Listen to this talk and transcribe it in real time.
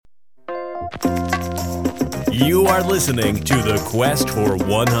You are listening to The Quest for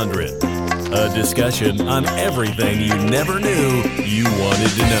 100, a discussion on everything you never knew you wanted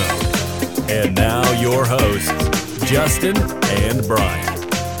to know. And now your hosts, Justin and Brian.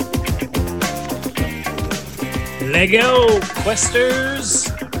 Lego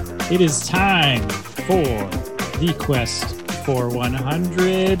Questers! It is time for The Quest for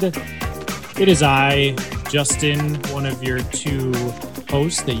 100. It is I, Justin, one of your two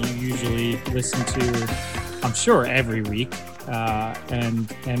hosts that you usually listen to, I'm sure, every week.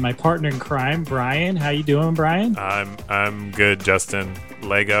 And my partner in crime, Brian. How you doing, Brian? I'm good, Justin.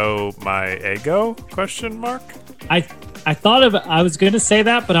 Lego my ego? Question mark? I thought I was going to say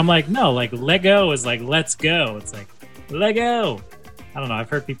that, but I'm like, no, like Lego is like, let's go. It's like, Lego. I don't know. I've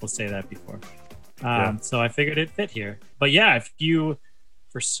heard people say that before. So I figured it fit here. But yeah, if you,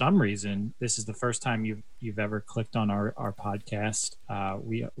 for some reason, this is the first time you've ever clicked on our podcast,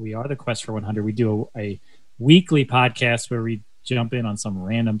 we are The Quest for 100. We do a weekly podcast where we jump in on some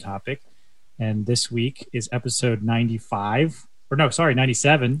random topic. And this week is episode 95. Or no, sorry,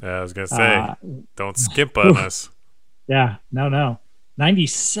 97. Yeah, I was going to say, don't skimp on us. Yeah, no.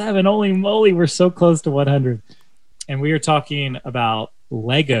 97, holy moly, we're so close to 100. And we are talking about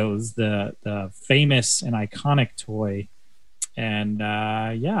Legos, the famous and iconic toy. And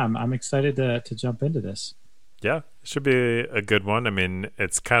I'm excited to jump into this. Yeah, it should be a good one. I mean,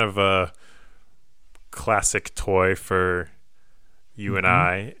 it's kind of a classic toy for you and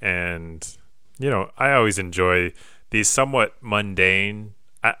I. And, I always enjoy these somewhat mundane.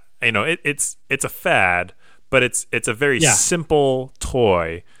 It's a fad, but it's a very simple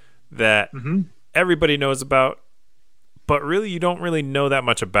toy that everybody knows about. But really, you don't really know that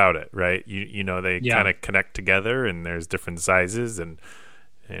much about it, right? They kind of connect together, and there's different sizes, and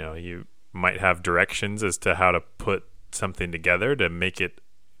you might have directions as to how to put something together to make it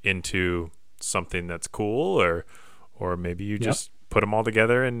into something that's cool, or maybe you just put them all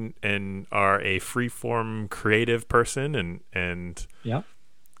together and are a free-form creative person and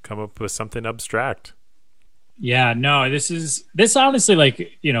come up with something abstract. Yeah, no, this honestly,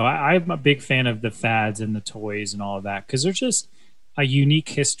 like, I'm a big fan of the fads and the toys and all of that, because there's just a unique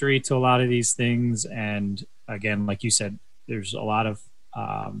history to a lot of these things. And again, like you said, there's just a lot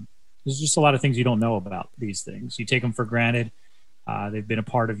of things you don't know about these things. You take them for granted. They've been a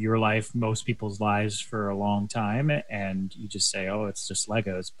part of your life, most people's lives, for a long time, and you just say, oh, it's just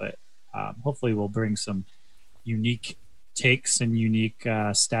Legos. But hopefully we'll bring some unique takes and unique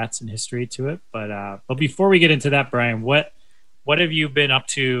stats and history to it. But before we get into that, Brian, what have you been up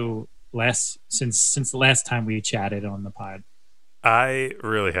to since the last time we chatted on the pod? I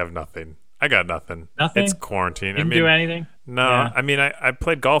really have nothing. I got nothing. Nothing? It's quarantine. Didn't do anything? No. Yeah. I mean, I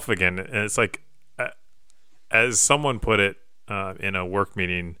played golf again, and it's like, as someone put it in a work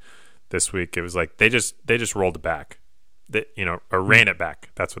meeting this week, it was like they just rolled it back. Or ran it back.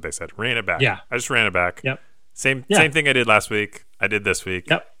 That's what they said. Ran it back. Yeah. I just ran it back. Yep. Same thing I did last week. I did this week.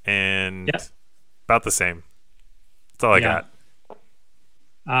 Yep. And about the same. That's all I got.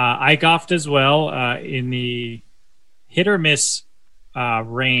 I golfed as well in the hit or miss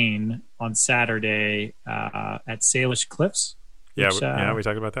rain on Saturday at Salish Cliffs. Which, we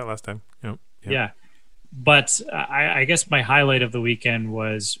talked about that last time. Yep. Yeah. But I guess my highlight of the weekend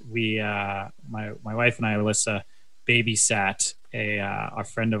was my wife and I, Alyssa, babysat a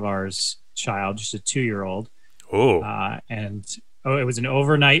friend of ours child, just a 2-year-old. Oh. It was an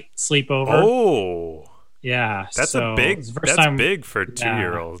overnight sleepover. Oh. Yeah. That's big for a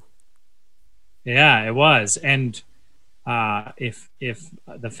 2-year-old. Yeah, it was. And if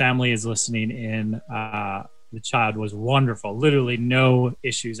the family is listening in, the child was wonderful. Literally no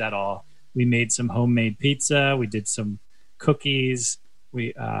issues at all. We made some homemade pizza. We did some cookies.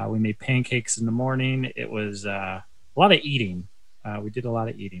 We made pancakes in the morning. It was a lot of eating. We did a lot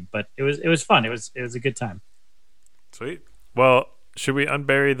of eating, but it was fun. It was a good time. Sweet. Well, should we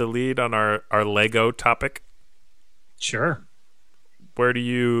unbury the lead on our Lego topic? Sure. Where do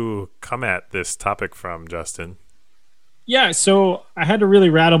you come at this topic from, Justin? Yeah, so I had to really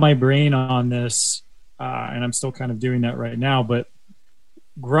rattle my brain on this, and I'm still kind of doing that right now. But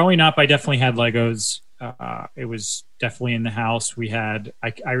growing up, I definitely had Legos. It was definitely in the house. We had,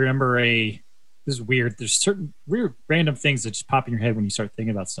 I remember this is weird. There's certain weird random things that just pop in your head when you start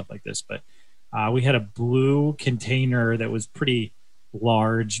thinking about stuff like this. But we had a blue container that was pretty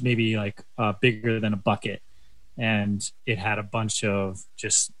large, maybe like bigger than a bucket. And it had a bunch of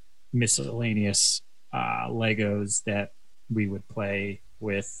just miscellaneous Legos that we would play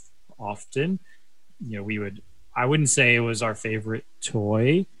with often. I wouldn't say it was our favorite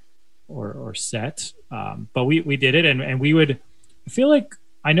toy or set, but we did it, and we would. I feel like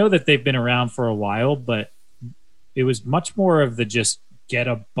I know that they've been around for a while, but it was much more of the just get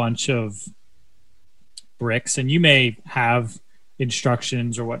a bunch of bricks, and you may have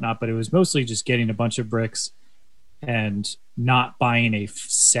instructions or whatnot, but it was mostly just getting a bunch of bricks and not buying a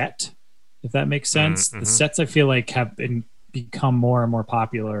set, if that makes sense. Mm-hmm. The sets, I feel like, have become more and more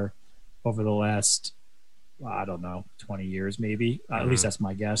popular over the last, I don't know, 20 years maybe. At least that's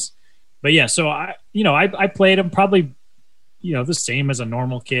my guess. But yeah, so I played them probably, the same as a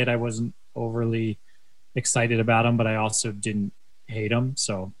normal kid. I wasn't overly excited about them, but I also didn't hate them.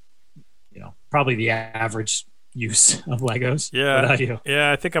 So, probably the average use of Legos. Yeah. What about you?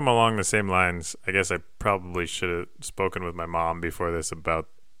 Yeah, I think I'm along the same lines. I guess I probably should have spoken with my mom before this about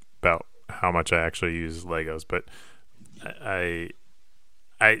how much I actually use Legos, but I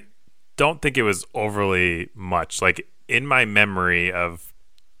don't think it was overly much. Like, in my memory of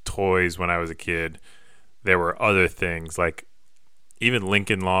toys when I was a kid, there were other things like even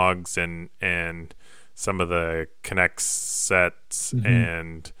Lincoln Logs and some of the Connect sets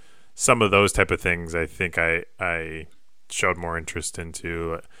and some of those type of things. I think I showed more interest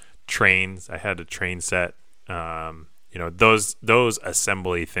into trains. I had a train set. Those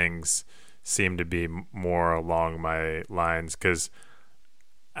assembly things seem to be more along my lines because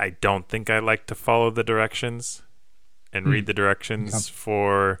I don't think I like to follow the directions and read the directions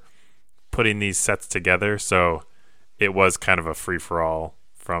for putting these sets together. So it was kind of a free-for-all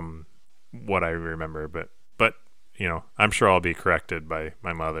from what I remember. But I'm sure I'll be corrected by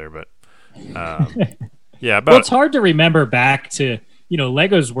my mother. But yeah. Well, it's hard to remember back to,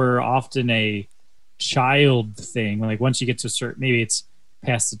 Legos were often a child thing. Like once you get to maybe it's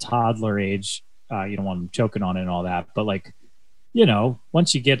past the toddler age, you don't want them choking on it and all that. But like,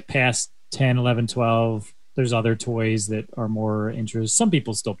 once you get past 10, 11, 12, there's other toys that are more interesting. Some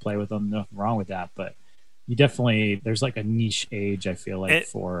people still play with them. Nothing wrong with that. But you definitely, there's like a niche age, I feel like,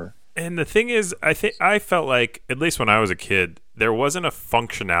 for... And the thing is, I felt like, at least when I was a kid, there wasn't a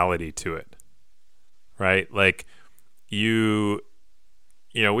functionality to it, right? Like we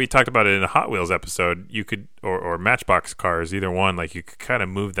talked about it in a Hot Wheels episode. You could, or Matchbox cars, either one. Like you could kind of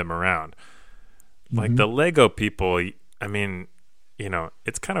move them around. Like the Lego people, I mean,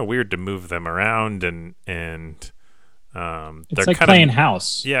 it's kind of weird to move them around and it's they're like kind playing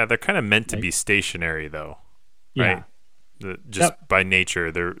house. Yeah, they're kind of meant to be stationary, though, right? Yeah. By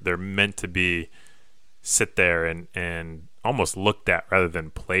nature, they're meant to be sit there and almost looked at rather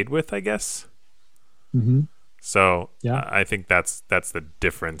than played with, I guess. Mm-hmm. So yeah, I think that's the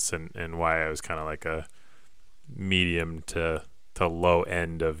difference and why I was kind of like a medium to low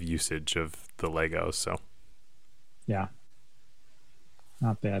end of usage of the Legos. So yeah,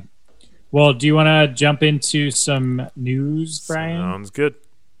 not bad. Well, do you want to jump into some news, Brian? Sounds good.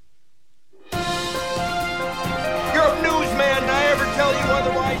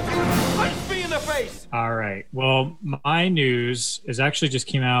 All right. Well, my news is actually just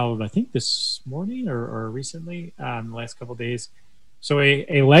came out, I think this morning or recently, in the last couple of days. So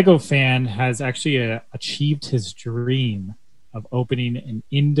a Lego fan has actually achieved his dream of opening an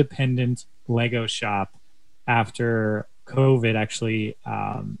independent Lego shop after COVID. Actually,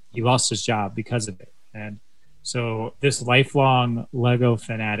 he lost his job because of it. And so this lifelong Lego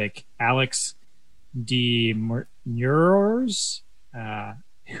fanatic, Alex D. Mures,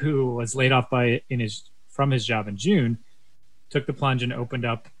 who was laid off from his job in June, took the plunge and opened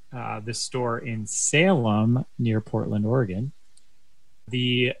up this store in Salem near Portland, Oregon.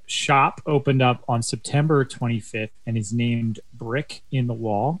 The shop opened up on September 25th and is named Brick in the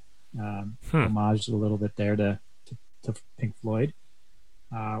Wall. Homage a little bit there to Pink Floyd.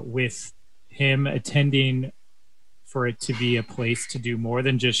 With him attending for it to be a place to do more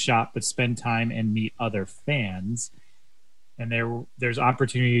than just shop, but spend time and meet other fans. And there's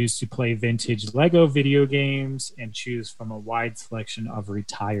opportunities to play vintage Lego video games and choose from a wide selection of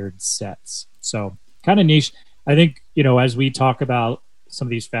retired sets. So kind of niche. I think, as we talk about some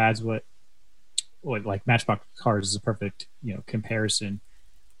of these fads, what like Matchbox cars is a perfect, comparison.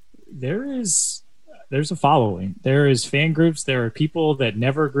 There's a following. There is fan groups. There are people that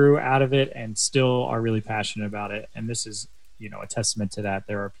never grew out of it and still are really passionate about it. And this is, a testament to that.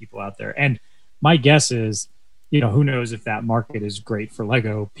 There are people out there. And my guess is, who knows if that market is great for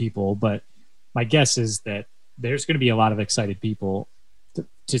Lego people, but my guess is that there's going to be a lot of excited people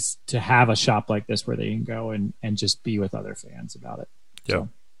to have a shop like this where they can go and just be with other fans about it. Yeah. So.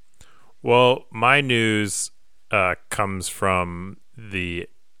 Well, my news comes from the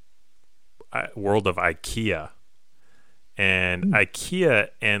world of IKEA. And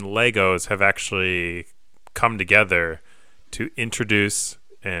IKEA and Legos have actually come together to introduce,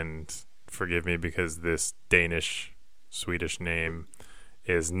 and forgive me because this Danish-Swedish name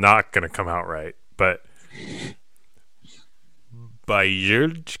is not going to come out right. But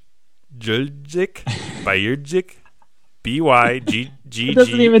Bajirjic, B-Y-G-G-G. It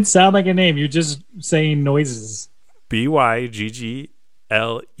doesn't even sound like a name. You're just saying noises. Bygglek.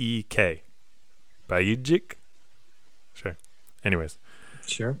 Bajirjic. Sure. Anyways.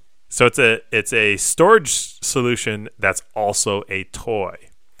 Sure. So it's a storage solution that's also a toy.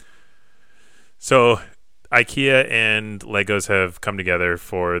 So IKEA and Legos have come together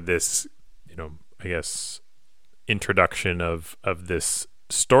for this, I guess, introduction of this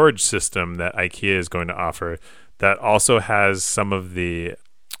storage system that IKEA is going to offer that also has some of the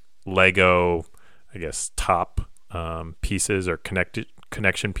Lego, I guess, top pieces or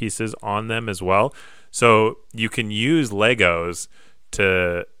connection pieces on them as well. So you can use Legos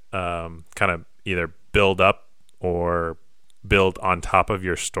to kind of either build up or build on top of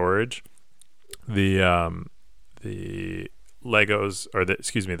your storage. The Legos, or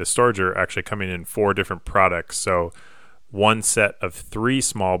the storage are actually coming in 4 different products. So 1 set of 3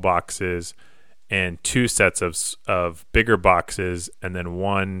 small boxes and 2 sets of bigger boxes, and then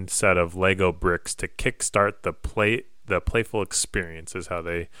 1 set of Lego bricks to kickstart the playful experience is how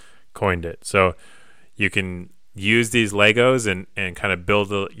they coined it. So you can use these Legos and kind of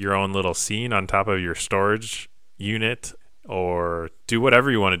build your own little scene on top of your storage unit, or do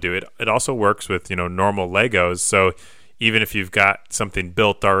whatever you want to do. It also works with normal Legos. So even if you've got something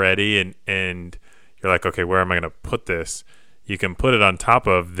built already and you're like, okay, where am I going to put this? You can put it on top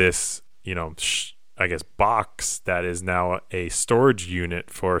of this, I guess, box that is now a storage unit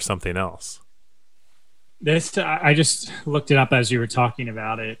for something else. This I just looked it up as you were talking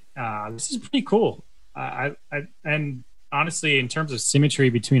about it. This is pretty cool. And honestly, in terms of symmetry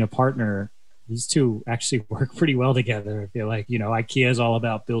between a partner, these two actually work pretty well together. I feel like, IKEA is all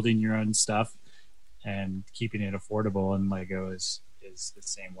about building your own stuff and keeping it affordable, and Lego is the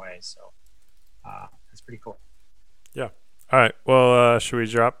same way. So that's pretty cool. Yeah. All right. Well, should we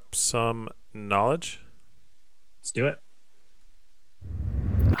drop some knowledge? Let's do it.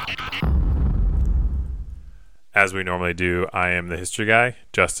 As we normally do, I am the history guy.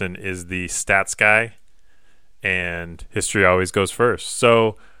 Justin is the stats guy. And history always goes first.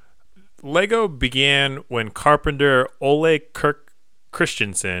 So Lego began when carpenter Ole Kirk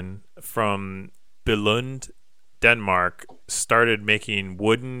Christensen from Billund, Denmark, started making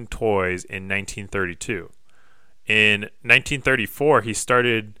wooden toys in 1932. In 1934, he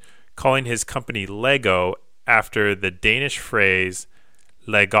started calling his company Lego after the Danish phrase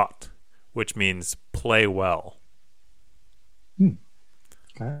 "legot," which means play well.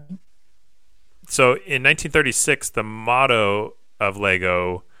 Okay. So in 1936, the motto of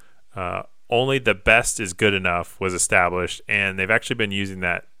Lego, only the best is good enough, was established, and they've actually been using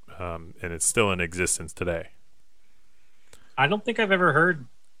that, and it's still in existence today. I don't think I've ever heard.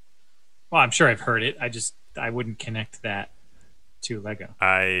 Well, I'm sure I've heard it. I wouldn't connect that to Lego.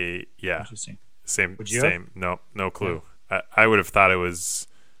 Interesting. Same. Would you same. No clue. Yeah. I would have thought it was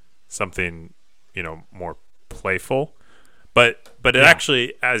something, more playful. But it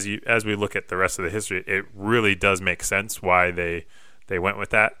actually, as we look at the rest of the history, it really does make sense why they went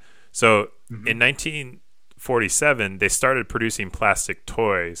with that. So in 1947, they started producing plastic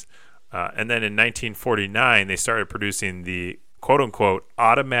toys, and then in 1949, they started producing the quote-unquote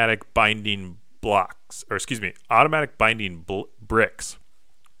automatic binding bricks,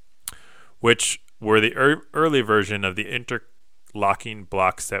 which were the early version of the interlocking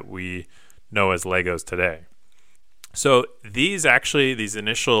blocks that we know as Legos today. So these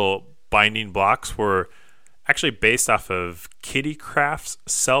initial binding blocks were actually based off of Kitty Craft's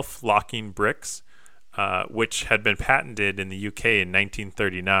self-locking bricks, which had been patented in the UK in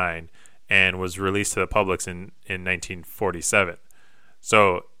 1939 and was released to the public in 1947.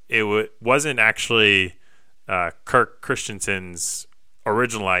 So it wasn't actually Kirk Christensen's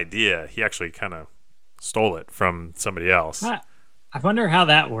original idea. He actually kind of stole it from somebody else. I wonder how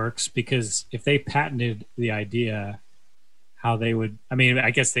that works, because if they patented the idea, how they would. I mean,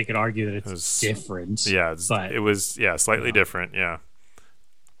 I guess they could argue that it's different. Yeah, it was slightly different. Yeah.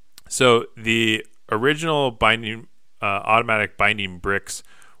 So the original automatic binding bricks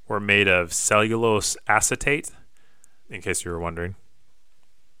were made of cellulose acetate. In case you were wondering,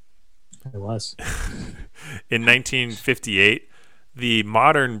 it was. In 1958, the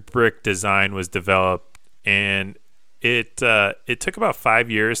modern brick design was developed, and it took about 5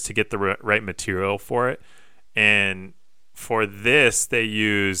 years to get the right material for it. And for this, they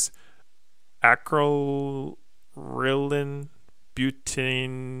use acrylylene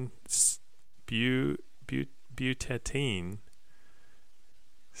butadiene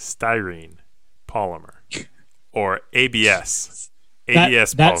styrene polymer, or ABS.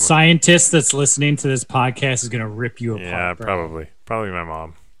 ABS that polymer. scientist that's listening to this podcast is going to rip you apart. Yeah, bro. probably my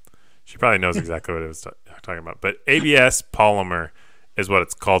mom. She probably knows exactly what it was talking about. But ABS polymer is what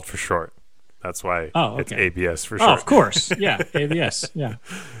it's called for short. That's why it's ABS for short. Oh, of course. Yeah, ABS. Yeah.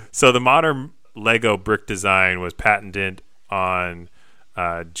 So the modern Lego brick design was patented on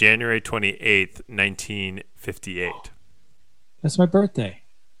January 28th, 1958. That's my birthday.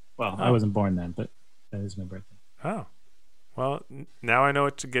 Well, I wasn't born then, but that is my birthday. Oh. Well, now I know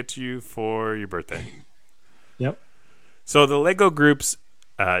what to get you for your birthday. Yep. So the Lego Group's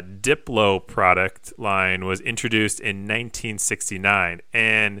Diplo product line was introduced in 1969,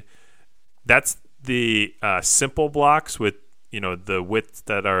 and that's the simple blocks with the widths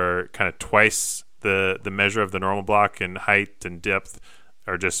that are kind of twice the measure of the normal block, and height and depth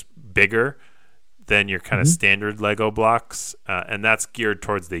are just bigger than your kind of standard Lego blocks, and that's geared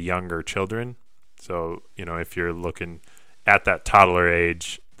towards the younger children. So if you're looking at that toddler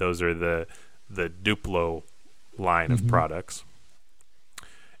age, those are the Duplo line of products.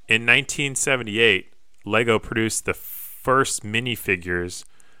 In 1978, Lego produced the first minifigures,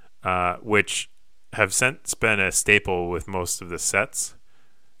 which have since been a staple with most of the sets.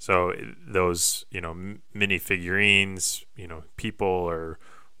 So those, mini figurines, people or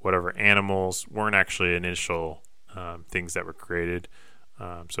whatever animals weren't actually initial things that were created.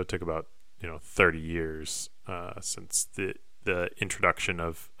 So it took about 30 years since the introduction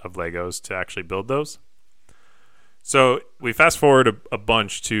of Legos to actually build those. So we fast forward a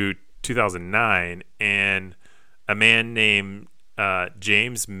bunch to 2009, and a man named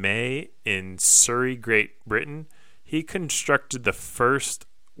James May in Surrey, Great Britain, he constructed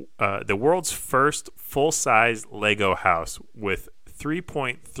the world's first full-size Lego house with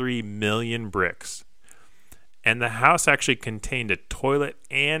 3.3 million bricks. And the house actually contained a toilet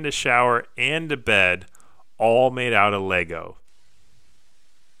and a shower and a bed, all made out of Lego.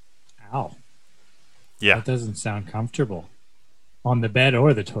 Ow. Yeah. That doesn't sound comfortable on the bed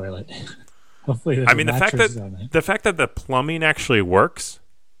or the toilet. Hopefully there's the fact that the plumbing actually works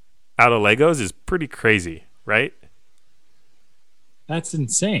out of Legos is pretty crazy, right? That's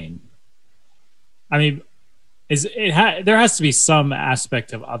insane. I mean, there has to be some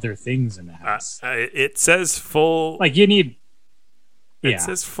aspect of other things in the house. It says full. Like you need. It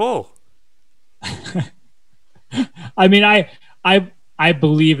says full. I mean, I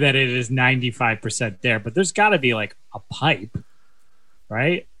believe that it is 95% there, but there's got to be like a pipe,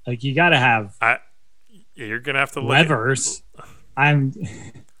 right? Like you got to have. You're gonna have to levers. I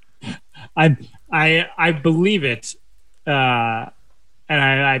believe it, and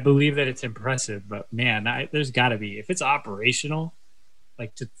I believe that it's impressive. But man, there's got to be, if it's operational,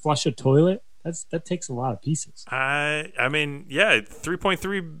 like to flush a toilet, that takes a lot of pieces. I mean, yeah,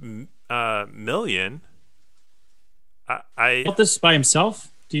 3.3 million. I built this by himself.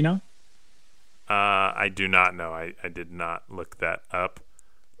 Do you know? I do not know. I did not look that up,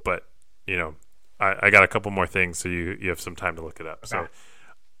 but I got a couple more things, so you have some time to look it up. Okay.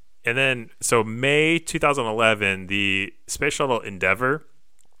 So May 2011, the Space Shuttle Endeavour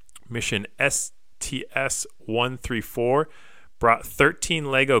mission STS-134 brought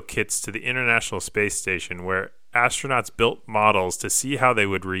 13 Lego kits to the International Space Station, where astronauts built models to see how they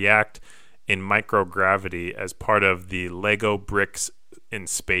would react in microgravity as part of the Lego Bricks in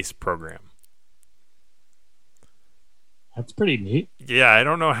Space program. That's pretty neat. Yeah, I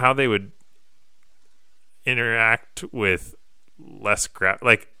don't know how they would interact with less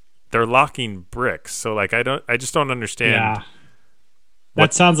like they're locking bricks, so like I just don't understand. Yeah,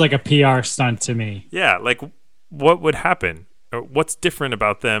 that sounds like a PR stunt to me. Yeah, like what would happen, or what's different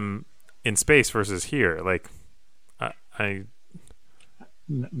about them in space versus here? Like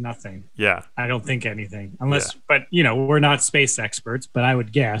nothing. Yeah, I don't think anything, unless. Yeah. But we're not space experts, but I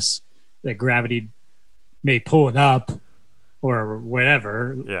would guess that gravity may pull it up or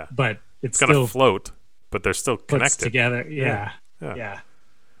whatever. Yeah, but it's gonna still float. But they're still connected together. Yeah.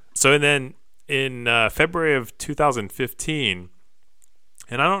 So then in February of 2015,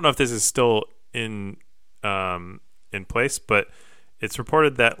 and I don't know if this is still in place, but it's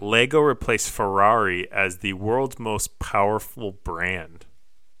reported that Lego replaced Ferrari as the world's most powerful brand.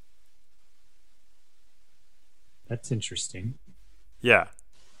 That's interesting. Yeah.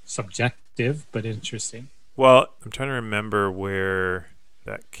 Subjective, but interesting. Well, I'm trying to remember where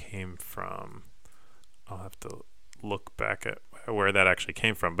that came from. I'll have to look back at where that actually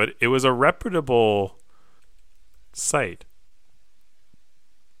came from, but it was a reputable site.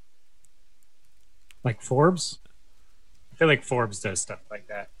 Like Forbes? I feel like Forbes does stuff like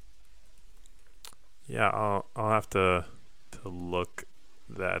that. Yeah, I'll have to look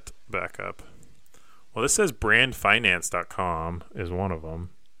that back up. Well, this says brandfinance.com is one of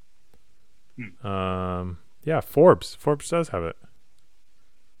them. Yeah, Forbes does have it.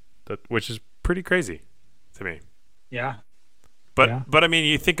 Which is pretty crazy to me. Yeah. But I mean,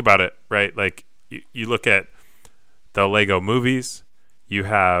 you think about it, right? Like you look at the Lego movies, you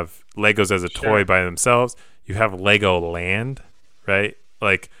have Legos as a toy by themselves, you have Lego Land, right?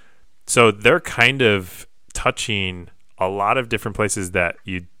 Like, so they're kind of touching a lot of different places that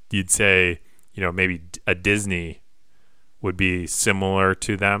you'd say, you know, maybe a Disney would be similar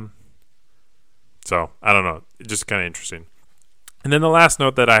to them. So I don't know, just kind of interesting. And then the last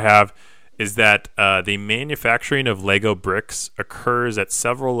note that I have is that the manufacturing of Lego bricks occurs at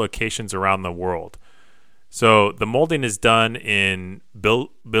several locations around the world. So the molding is done in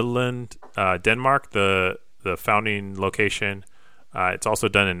Billund, Denmark, the founding location. It's also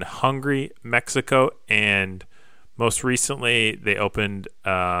done in Hungary, Mexico, and most recently they opened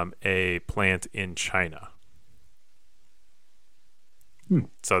a plant in China.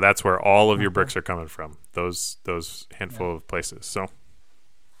 So that's where all of your bricks are coming from, those handful of places. So,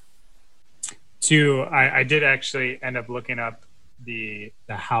 I did actually end up looking up the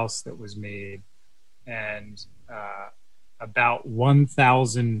house that was made, and about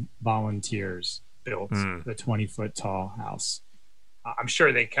 1,000 volunteers built the 20-foot tall house. I'm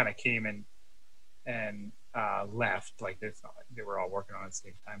sure they kind of came and left, like it's not like they were all working on it at the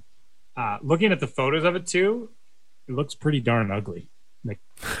same time. Looking at the photos of it too, it looks pretty darn ugly. Like,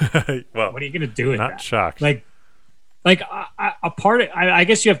 well, what are you going to do with that? Not shocked. Like a part of, I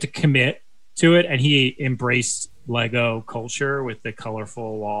guess you have to commit to it, and he embraced Lego culture with the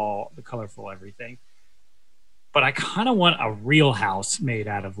colorful wall, the colorful everything. But I kind of want a real house made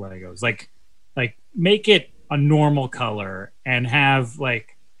out of Legos. Like make it a normal color and have,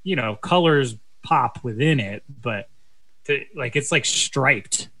 like, you know, colors pop within it, but it's like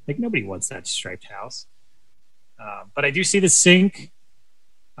striped. Like, nobody wants that striped house. But I do see the sink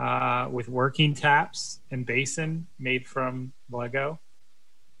with working taps and basin made from Lego.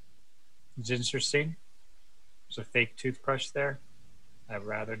 It's interesting. There's a fake toothbrush there. I'd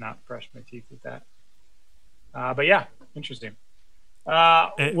rather not brush my teeth with that. But yeah, interesting.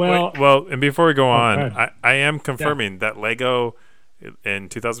 And before we go on, I am confirming that Lego in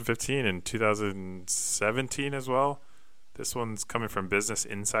 2015 and 2017 as well. This one's coming from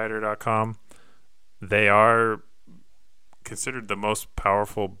BusinessInsider.com. They are considered the most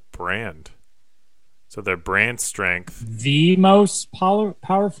powerful brand. So their brand strength, the most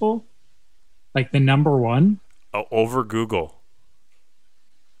powerful, like the number one, over Google.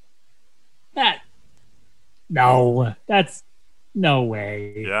 That's no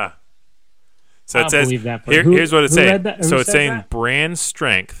way. Yeah. So I it says believe that, here's what it's saying. So it's saying that? brand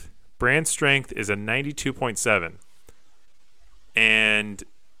strength is a 92.7, and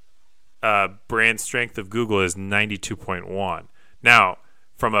brand strength of Google is 92.1. Now,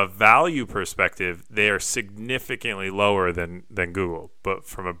 from a value perspective, they are significantly lower than Google, but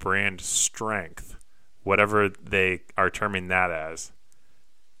from a brand strength, whatever they are terming that as.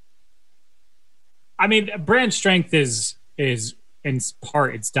 I mean, brand strength is in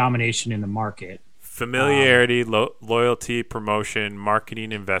part its domination in the market. Familiarity, loyalty, promotion,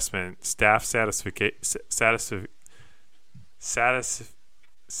 marketing investment, staff satisfaction. Thank Is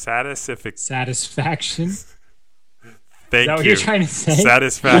that what you. you're trying to say?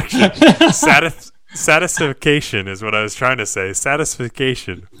 Satisfaction. Satisfaction is what I was trying to say.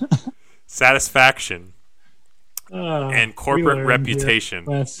 Satisfaction. Satisfaction. And corporate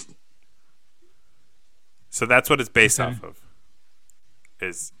reputation. So that's what it's based off of.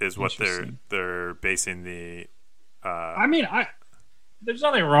 Is what they're basing the. I mean, there's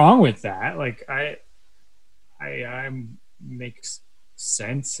nothing wrong with that. Like I makes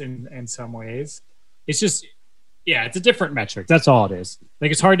sense in some ways. It's just, yeah, it's a different metric. That's all it is.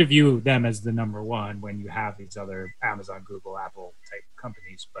 Like, it's hard to view them as the number one when you have these other Amazon, Google, Apple type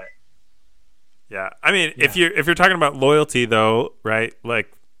companies. But yeah, I mean, if you're talking about loyalty though, right?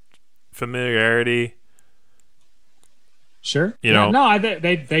 Like familiarity. Sure. You know, no,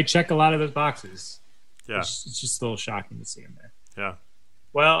 they check a lot of those boxes. Yeah. It's just a little shocking to see them there. Yeah.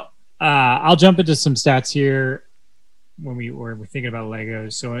 Well, I'll jump into some stats here when we're thinking about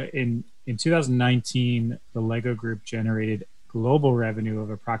Legos. So in 2019, the Lego Group generated global revenue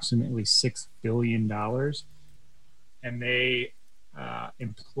of approximately $6 billion, and they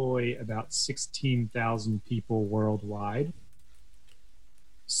employ about 16,000 people worldwide.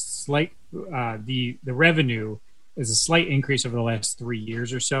 The revenue is a slight increase over the last 3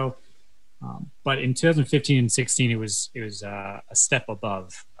 years or so, but in 2015 and 16, it was a step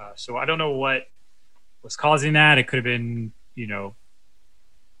above. So I don't know what was causing that. It could have been,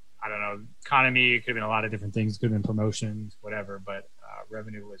 I don't know, economy. It could have been a lot of different things. It could have been promotions, whatever. But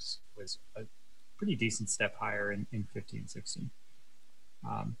revenue was a pretty decent step higher in 15, 16.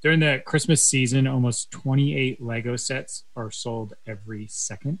 During the Christmas season, almost 28 Lego sets are sold every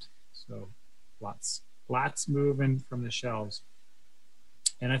second. So lots moving from the shelves.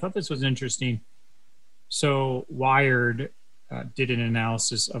 And I thought this was interesting. So Wired did an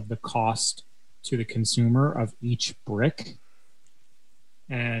analysis of the cost to the consumer of each brick.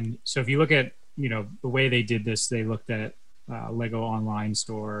 And so if you look at, the way they did this, they looked at Lego online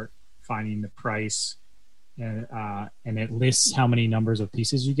store, finding the price, and it lists how many numbers of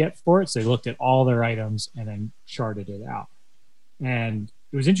pieces you get for it. So they looked at all their items and then charted it out. And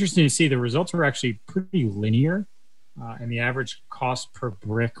it was interesting to see the results were actually pretty linear. And the average cost per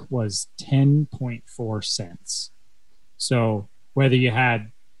brick was 10.4 cents. So whether you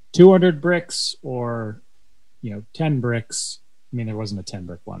had 200 bricks or, 10 bricks, I mean, there wasn't a 10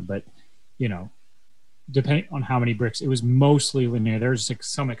 brick one, but, depending on how many bricks, it was mostly linear. There's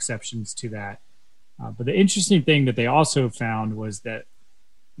some exceptions to that. But the interesting thing that they also found was that,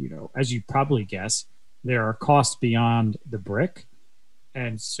 as you probably guess, there are costs beyond the brick.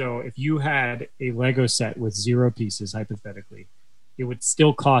 And so if you had a Lego set with 0 pieces, hypothetically, it would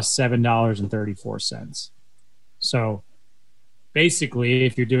still cost $7.34. So basically,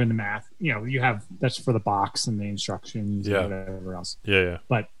 if you're doing the math, you have, that's for the box and the instructions and whatever else. Yeah.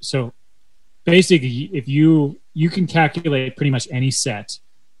 But so basically, if you can calculate pretty much any set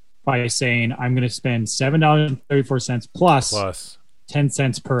by saying, I'm going to spend $7.34 plus 10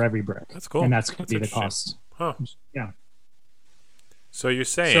 cents per every brick. That's cool. And that's going to be the cost. Huh. Yeah. So you're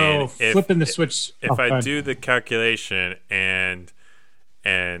saying flipping the switch. If I do the calculation and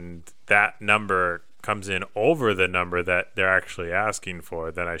that number comes in over the number that they're actually asking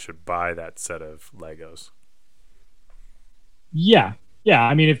for, then I should buy that set of Legos. Yeah.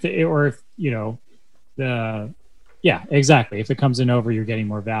 I mean, exactly. If it comes in over, you're getting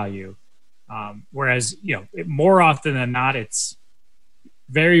more value. Whereas, more often than not, it's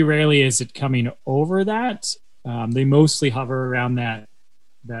very rarely is it coming over that. They mostly hover around that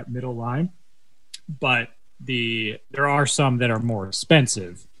middle line, but there are some that are more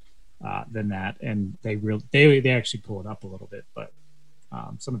expensive than that, and they actually pull it up a little bit. But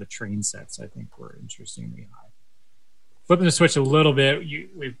some of the train sets I think were interestingly high. Flipping the switch a little bit,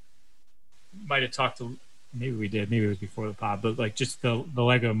 we might have talked to, maybe we did, maybe it was before the pod, but like just the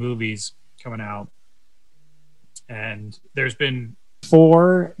Lego movies coming out, and there's been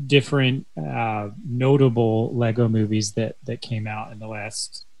 4 different notable Lego movies that came out in the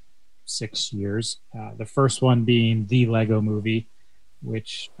last 6 years. The first one being the Lego Movie,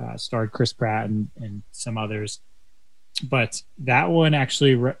 which starred Chris Pratt and some others. But that one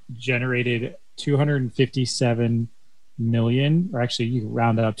actually generated 257 million, or actually you can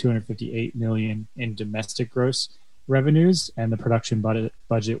round it up, 258 million in domestic gross revenues, and the production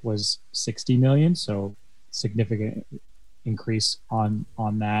budget was 60 million, so significant increase on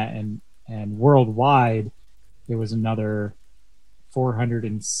that, and worldwide it was another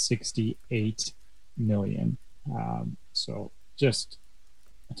 468 million. So just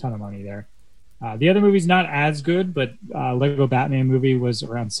a ton of money there. The other movie's not as good, but Lego Batman movie was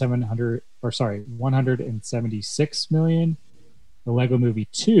around 176 million. The Lego Movie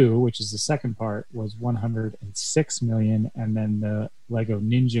 2, which is the second part, was 106 million, and then the Lego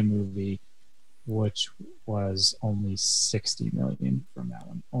Ninja Movie, which was only 60 million from that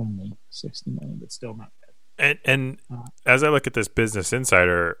one. Only 60 million, but still not bad. And as I look at this Business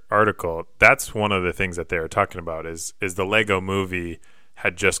Insider article, that's one of the things that they were talking about is the Lego Movie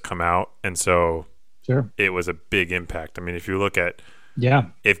had just come out, and so it was a big impact. I mean, if you look at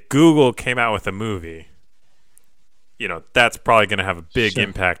if Google came out with a movie, that's probably going to have a big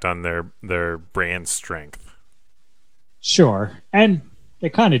impact on their brand strength. Sure, and they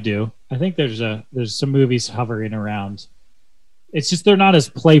kind of do. I think there's some movies hovering around. It's just they're not as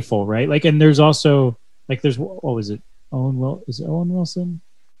playful, right? Like, and there's also there's what was it? Owen Wilson,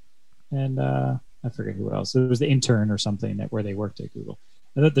 and I forget who else. It was The Intern or something where they worked at Google.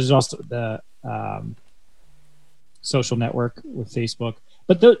 And there's also the Social Network with Facebook,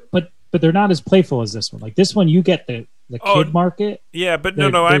 but they're not as playful as this one. Like this one, you get the kid market. Yeah, but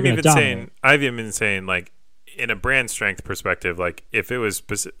no. I'm even saying like in a brand strength perspective, like if it was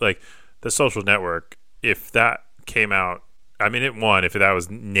like the Social Network, if that came out, I mean, it won if that was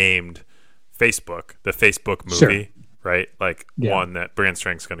named Facebook, the Facebook movie, right? Like one, that brand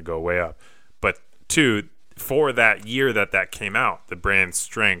strength is going to go way up, but 2, for that year that came out, the brand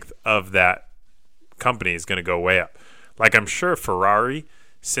strength of that company is going to go way up. Like I'm sure Ferrari,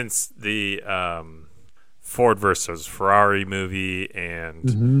 since the Ford versus Ferrari movie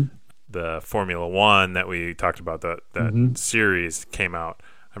and the Formula One that we talked about, that series came out,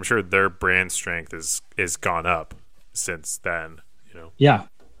 I'm sure their brand strength is gone up since then. Yeah,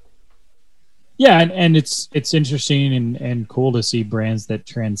 and it's interesting and cool to see brands that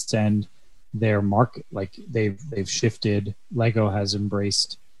transcend their market. Like they've shifted. Lego has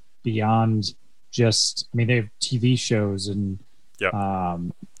embraced beyond just. I mean, they have TV shows and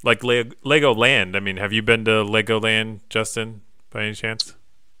like Legoland. I mean, have you been to Legoland, Justin, by any chance?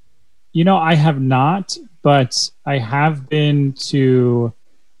 I have not, but I have been to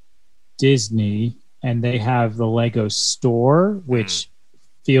Disney, and they have the Lego store, which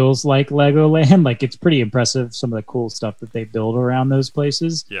feels like Legoland. Like it's pretty impressive, some of the cool stuff that they build around those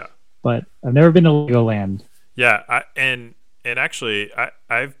places. Yeah. But I've never been to Legoland. Yeah, and actually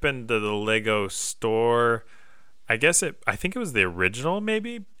I've been to the Lego store. I think it was the original,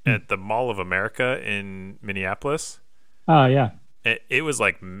 maybe at the Mall of America in Minneapolis. Oh yeah. It was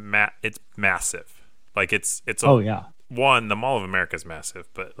like it's massive. Like it's one, the Mall of America is massive,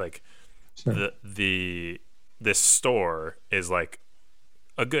 but like sure. This store is like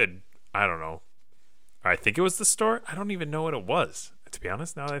a good, I don't know. I think it was the store. I don't even know what it was, to be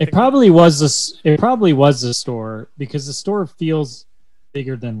honest. Now that I think it probably was the store, because the store feels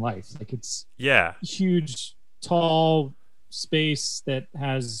bigger than life. Like it's huge, tall space that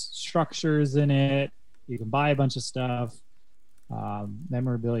has structures in it. You can buy a bunch of stuff,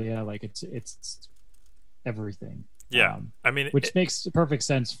 memorabilia. Like it's everything. Yeah, I mean, which makes perfect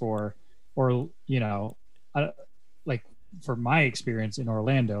sense for for my experience in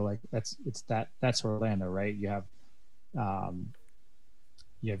Orlando. Like that's Orlando, right? You have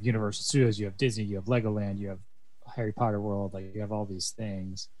Universal Studios, you have Disney, you have Legoland, you have Harry Potter World. Like you have all these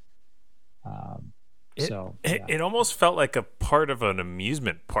things. It almost felt like a part of an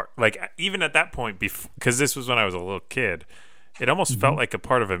amusement park. Like even at that point, because this was when I was a little kid, it almost felt like a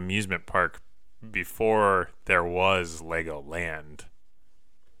part of an amusement park before there was Legoland.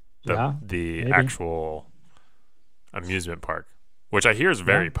 The actual amusement park, which I hear is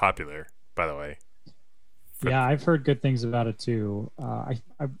very popular, by the way. Yeah, I've heard good things about it too. I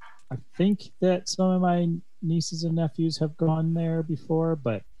think that some of my nieces and nephews have gone there before,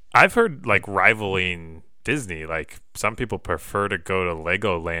 but I've heard like rivaling Disney. Like some people prefer to go to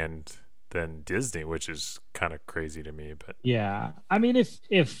Legoland than Disney, which is kind of crazy to me. But yeah, I mean, if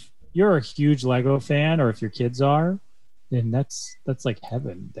you're a huge Lego fan, or if your kids are, then that's like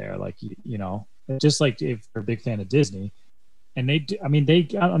heaven there. Like just like if you're a big fan of Disney, and they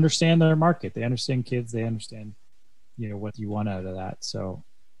understand their market. They understand kids. They understand what you want out of that. So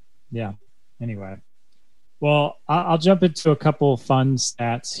yeah. Anyway. Well, I'll jump into a couple fun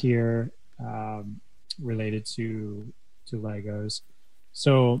stats here related to Legos.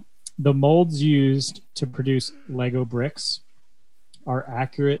 So the molds used to produce Lego bricks are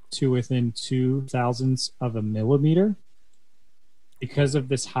accurate to within 0.02 of a millimeter. Because of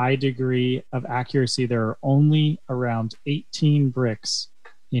this high degree of accuracy, there are only around 18 bricks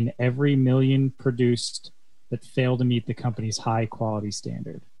in every million produced that fail to meet the company's high quality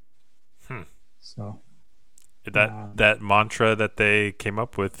standard. So that mantra that they came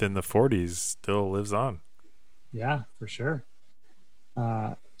up with in the 40s still lives on. Yeah, for sure.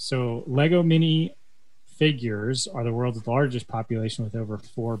 So Lego mini figures are the world's largest population, with over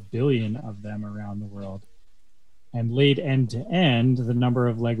 4 billion of them around the world. And laid end to end, the number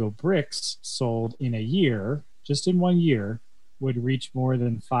of Lego bricks sold in a year, just in 1 year, would reach more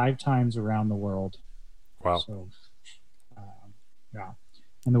than 5 times around the world. Wow. So, yeah.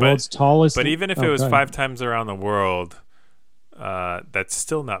 And the world's tallest... But even if it was 5 times around the world, that's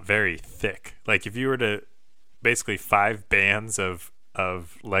still not very thick. Like if you were to basically 5 bands of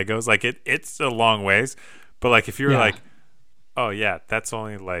Legos, like it's a long ways. But like if you were like, oh yeah, that's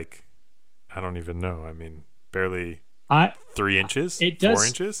only like, I don't even know. I mean, barely 3 inches, 4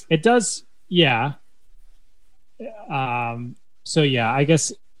 inches. It does, yeah. So yeah, I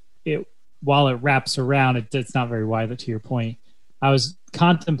guess while it wraps around, it's not very wide. To your point, I was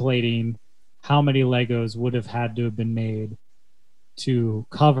contemplating how many Legos would have had to have been made to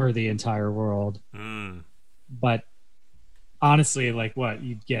cover the entire world. But honestly, like what,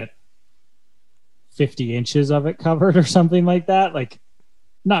 you'd get 50 inches of it covered or something like that. Like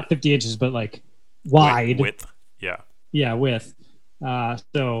not 50 inches, but like wide width. Width.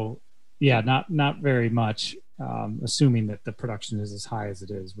 So yeah, not very much, assuming that the production is as high as it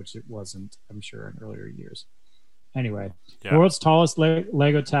is, which it wasn't, I'm sure, in earlier years. Anyway, the world's tallest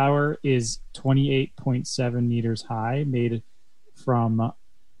Lego tower is 28.7 meters high, made from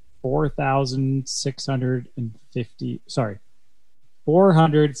 400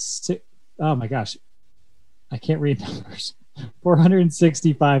 I can't read numbers.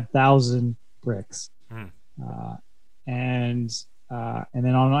 465,000 bricks. Uh, and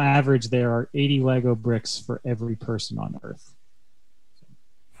then on average, there are 80 Lego bricks for every person on Earth.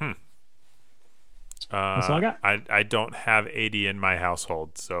 That's all I got. I don't have 80 in my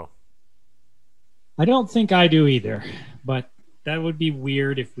household, so I don't think I do either, but that would be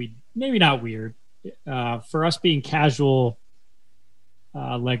weird if we, maybe not weird, for us being casual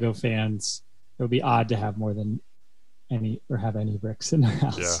Lego fans, it would be odd to have more than any or have any bricks in our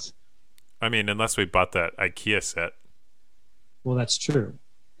house. Yeah. I mean, unless we bought that IKEA set. Well, that's true.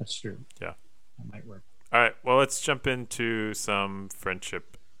 That's true. Yeah. That might work. All right. Well, let's jump into some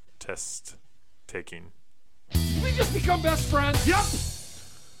friendship test taking. We just become best friends. Yep.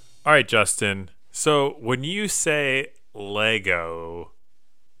 All right, Justin. So when you say Lego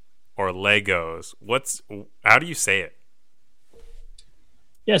or Legos, how do you say it?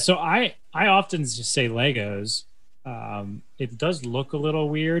 Yeah, so I often just say Legos. It does look a little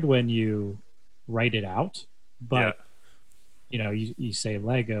weird when you write it out, but you say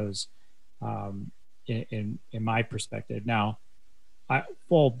Legos in my perspective. Now,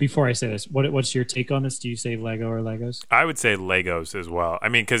 before I say this, what's your take on this? Do you say Lego or Legos? I would say Legos as well. I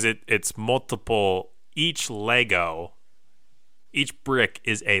mean, because it's multiple. Each brick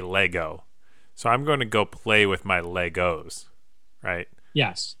is a Lego. So I'm going to go play with my Legos, right?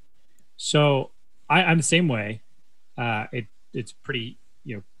 Yes. So I'm the same way. It's pretty,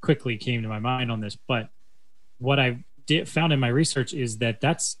 quickly came to my mind on this, but what I found in my research is that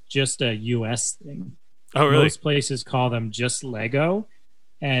that's just a U.S. thing. Oh, really? Most places call them just Lego,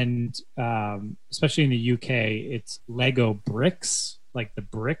 and especially in the U.K., it's Lego bricks. Like the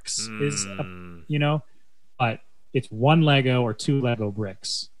bricks is, but it's one Lego or two Lego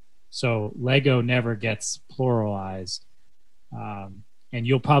bricks. So Lego never gets pluralized, and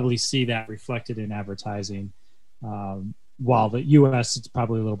you'll probably see that reflected in advertising. While the U.S., it's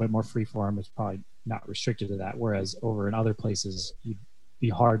probably a little bit more freeform. It's probably not restricted to that. Whereas over in other places, you'd be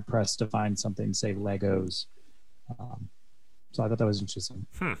hard pressed to find something, say Legos. So I thought that was interesting.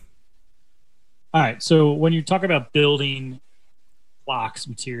 All right. So when you talk about building blocks,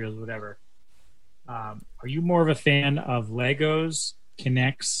 materials, whatever, are you more of a fan of Legos,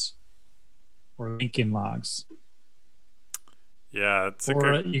 K'NEX, or Lincoln Logs? Yeah,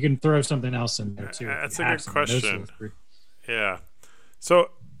 you can throw something else in there too. That's a good question. Yeah.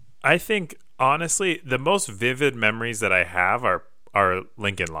 So I think honestly, the most vivid memories that I have are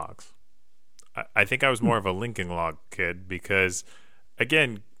Lincoln Logs. I think I was more of a Lincoln Log kid because,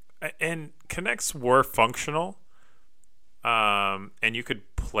 again, and K'NEX were functional, and you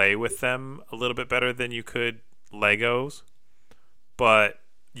could play with them a little bit better than you could Legos, but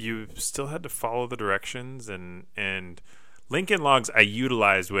you still had to follow the directions and Lincoln Logs I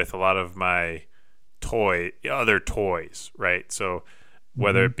utilized with a lot of my other toys, right? So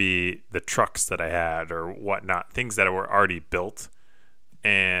whether it be the trucks that I had or whatnot, things that were already built.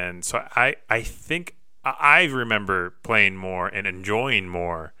 And so I think I remember playing more and enjoying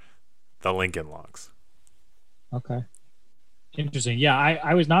more the Lincoln Logs. Okay. Interesting. Yeah,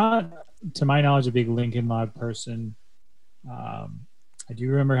 I was not, to my knowledge, a big Lincoln Log person. I do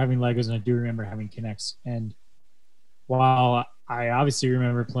remember having Legos and I do remember having K'NEX. And while I obviously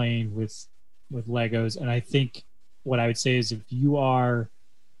remember playing with Legos, and I think what I would say is if you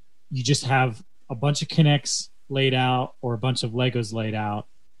just have a bunch of K'NEX laid out or a bunch of Legos laid out,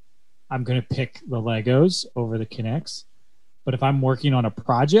 I'm going to pick the Legos over the K'NEX. But if I'm working on a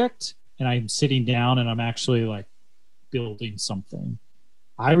project and I'm sitting down and I'm actually like building something,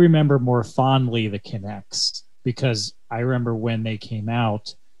 I remember more fondly the K'NEX because I remember when they came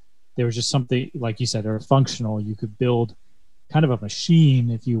out, there was just something, like you said, they were functional. You could build kind of a machine,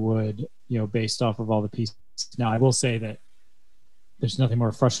 if you would, based off of all the pieces. Now, I will say that there's nothing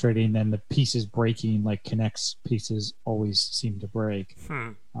more frustrating than the pieces breaking, like K'NEX pieces always seem to break.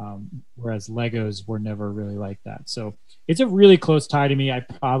 Whereas Legos were never really like that. So it's a really close tie to me. I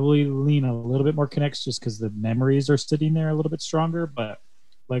probably lean a little bit more K'NEX just because the memories are sitting there a little bit stronger, but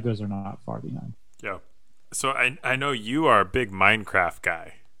Legos are not far behind. Yeah. So I know you are a big Minecraft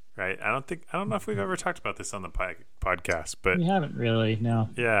guy, right? I don't know if we've ever talked about this on the podcast, but we haven't really. No.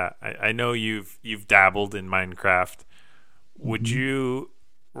 Yeah, I know you've dabbled in Minecraft. Would you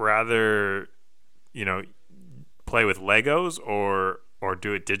rather, play with Legos or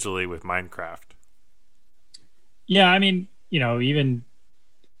do it digitally with Minecraft? Yeah, I mean, even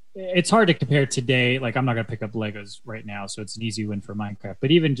it's hard to compare today. Like, I'm not going to pick up Legos right now, so it's an easy win for Minecraft. But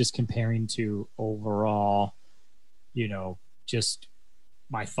even just comparing to overall, just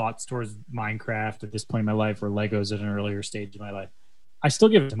my thoughts towards Minecraft at this point in my life or Legos at an earlier stage of my life, I still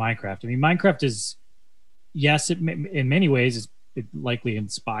give it to Minecraft. I mean, Minecraft is yes, in many ways it's likely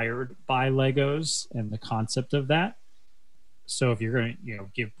inspired by Legos and the concept of that. So if you're going to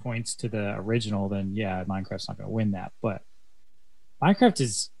give points to the original, then yeah, Minecraft's not going to win that. But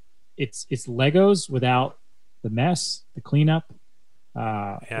Minecraft it's Legos without the mess, the cleanup.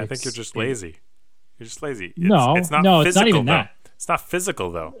 I think you're just lazy. You're just lazy. It's not physical, it's not even though. that. It's not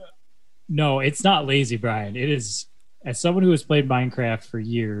physical though. No, it's not lazy, Brian. It is, as someone who has played Minecraft for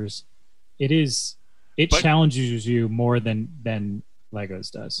years, it challenges you more than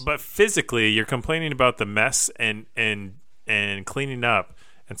Legos does. But physically, you're complaining about the mess and cleaning up,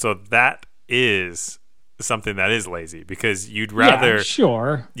 and so that is something that is lazy, because you'd rather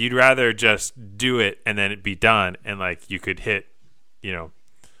you'd rather just do it and then it be done, and like you could hit,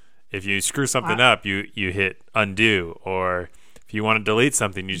 if you screw something up, you hit undo, or if you want to delete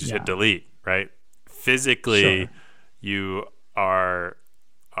something, you just hit delete, right? Physically, you are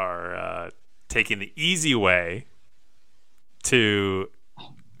taking the easy way to,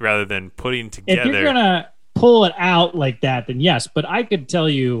 rather than putting together. If you're gonna pull it out like that, then yes. But I could tell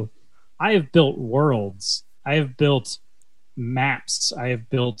you, I have built worlds. I have built maps. I have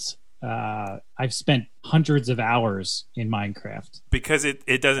built. I've spent hundreds of hours in Minecraft because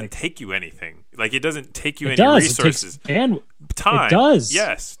it doesn't take you anything. Like, it doesn't take you any does. resources. And time. It does.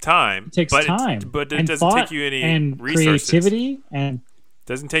 Yes, time. It takes time. But it doesn't take you any and resources. Creativity and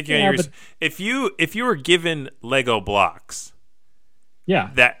doesn't take you any resources. If you were given Lego blocks,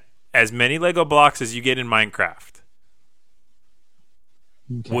 that as many Lego blocks as you get in Minecraft,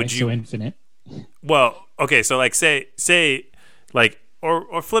 would you? So infinite. Well, okay, so like say like.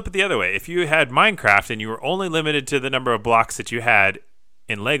 Or flip it the other way. If you had Minecraft and you were only limited to the number of blocks that you had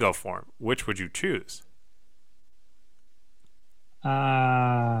in Lego form, which would you choose?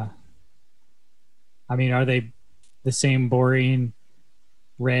 I mean, are they the same boring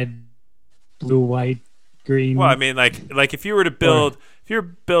red, blue, white, green? Well, I mean, like if you were to build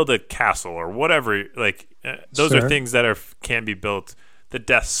a castle or whatever, like those are things that can be built. The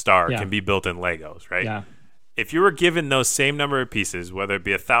Death Star can be built in Legos, right? Yeah. If you were given those same number of pieces, whether it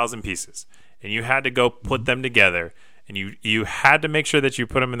be 1,000 pieces, and you had to go put them together, and you had to make sure that you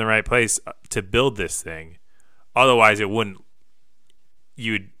put them in the right place to build this thing, otherwise it wouldn't.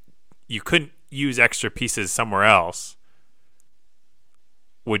 You couldn't use extra pieces somewhere else.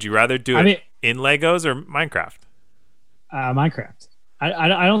 Would you rather do it in Legos or Minecraft? Minecraft.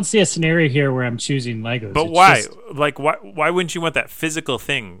 I don't see a scenario here where I'm choosing Legos. But why? Why wouldn't you want that physical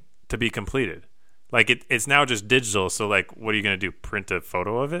thing to be completed? Like, it's now just digital, so like, what are you going to do? Print a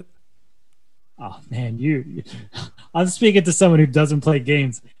photo of it? Oh man, I'm speaking to someone who doesn't play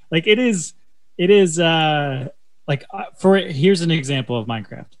games. Like, here's an example of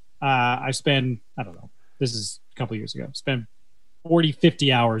Minecraft. I spent, I don't know, this is a couple years ago, spent 40,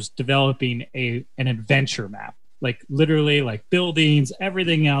 50 hours developing an adventure map. Like, literally, like buildings,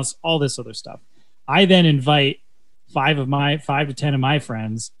 everything else, all this other stuff. I then invite 5 to 10 of my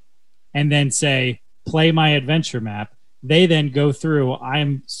friends and then say, play my adventure map. They then go through. I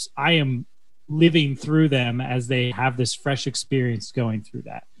am living through them as they have this fresh experience going through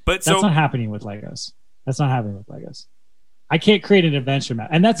that. But that's not happening with Legos. I can't create an adventure map,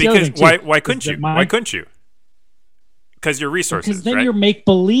 and that's the other thing too. Why couldn't you? Why couldn't you? Because your resources. Because then right? you're make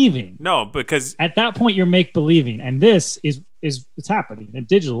believing. No, because at that point you're make believing, and this is it's happening in a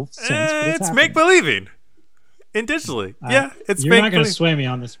digital sense. But it's make believing. In digitally, it's. You're not going to sway me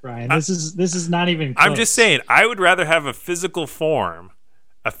on this, Brian. This is not even close. I'm just saying, I would rather have a physical form,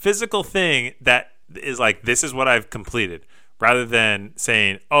 a physical thing that is like, this is what I've completed, rather than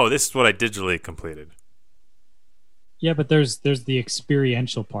saying, oh, this is what I digitally completed. Yeah, but there's the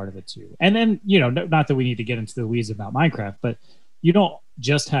experiential part of it too, and then not that we need to get into the weeds about Minecraft, but you don't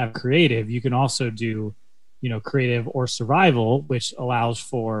just have creative. You can also do, creative or survival, which allows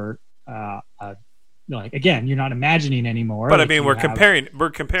for like, again, you're not imagining anymore. But I mean, we're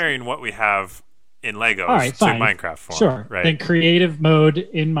comparing what we have in Legos to Minecraft form. Sure. Right. Then creative mode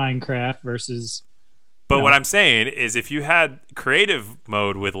in Minecraft versus. But what I'm saying is, if you had creative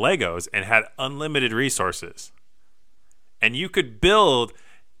mode with Legos and had unlimited resources, and you could build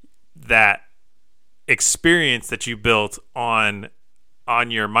that experience that you built on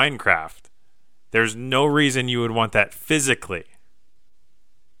your Minecraft, there's no reason you would want that physically.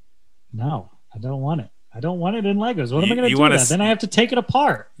 No. I don't want it. I don't want it in Legos. What am I going to do with that? Then I have to take it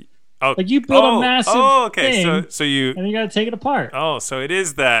apart. Oh, like, you build a massive okay. thing, so you and you got to take it apart. Oh, so it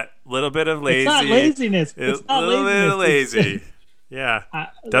is that little bit of lazy. It's not laziness. It's not laziness. Little bit of lazy. Yeah.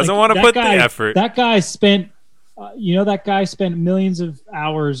 Doesn't want to put the effort. That guy spent, that guy spent millions of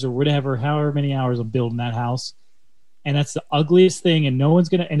hours or whatever, however many hours of building that house. and that's the ugliest thing, and no one's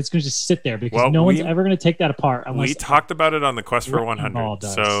gonna, and it's gonna just sit there because no one's ever gonna take that apart. We talked about it on the Quest for 100,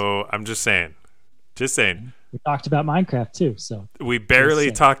 does. so I'm just saying. We talked about Minecraft too, so we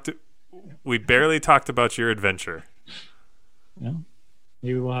barely talked about your adventure. Yeah,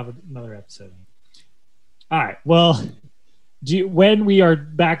 maybe we'll have another episode. All right. Well, when we are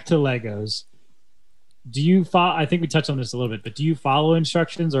back to Legos, do you follow? I think we touched on this a little bit, but do you follow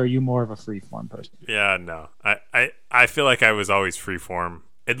instructions, or are you more of a freeform person? Yeah, no. I feel like I was always freeform.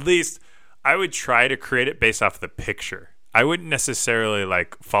 At least I would try to create it based off the picture. I wouldn't necessarily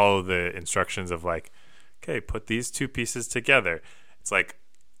like follow the instructions of like, okay, put these two pieces together. It's like,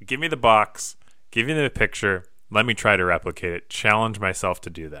 give me the box, give me the picture, let me try to replicate it, challenge myself to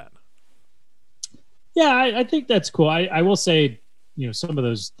do that. Yeah, I think that's cool. I will say, some of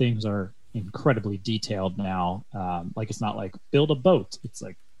those things are incredibly detailed now. Like it's not like build a boat. It's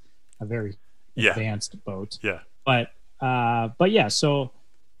like a very advanced boat. Yeah. But yeah, so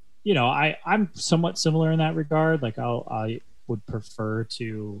I'm somewhat similar in that regard. Like I would prefer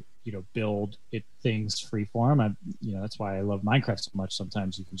to build things freeform. That's why I love Minecraft so much.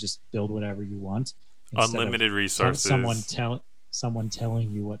 Sometimes you can just build whatever you want, unlimited resources. Someone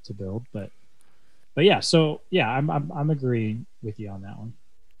telling you what to build, but yeah. So yeah, I'm agreeing with you on that one.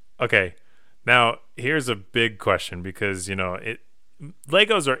 Okay, now here's a big question because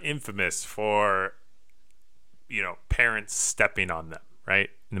Legos are infamous for parents stepping on them. Right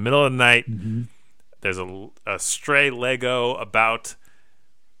in the middle of the night, there's a stray Lego about.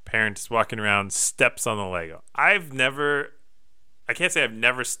 Parents walking around, steps on the Lego. I can't say I've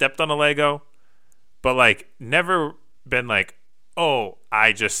never stepped on a Lego, but like never been like, oh,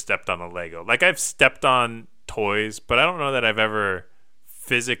 I just stepped on a Lego. Like I've stepped on toys, but I don't know that I've ever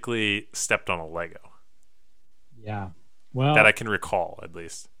physically stepped on a Lego. Yeah. Well, that I can recall at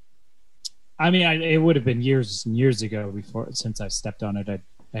least. I mean, it would have been years and years ago since I stepped on it.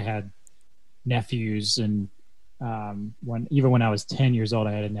 I had nephews, and when I was 10 years old,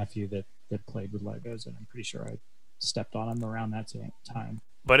 I had a nephew that played with Legos, and I'm pretty sure I stepped on him around that time.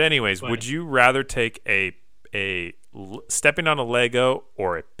 But anyways, would you rather take a stepping on a Lego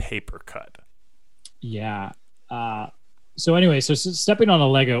or a paper cut? Yeah. So anyway, so stepping on a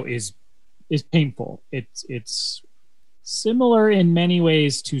Lego is painful. It's similar in many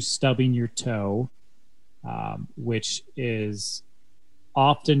ways to stubbing your toe, which is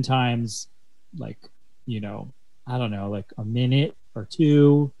oftentimes like, I don't know, like a minute or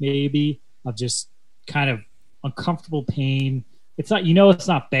two maybe of just kind of uncomfortable pain. It's not, it's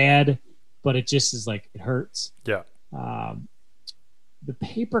not bad, but it just is like, it hurts. Yeah. The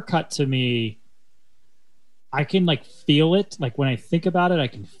paper cut to me, I can like feel it. Like when I think about it, I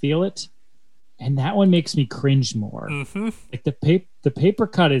can feel it. And that one makes me cringe more. Mm-hmm. Like the paper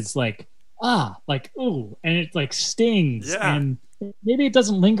cut is like, ooh, and it like stings. Yeah. And maybe it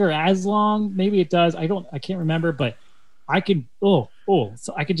doesn't linger as long. Maybe it does. I can't remember, but I can, so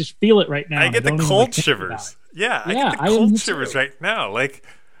I can just feel it right now. I get the cold shivers. Yeah, I get the cold shivers right now. Like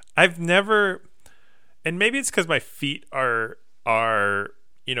I've never, and maybe it's because my feet are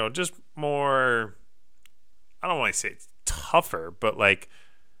just more, I don't want to say it's tougher, but like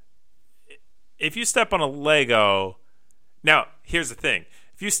if you step on a Lego, now here's the thing.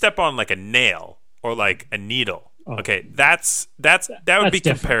 If you step on like a nail or like a needle, okay, that would be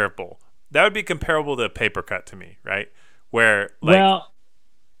different. Comparable. That would be comparable to a paper cut to me, right? Where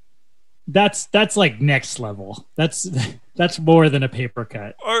that's like next level. That's more than a paper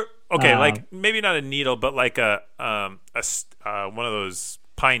cut. Or like maybe not a needle, but like a one of those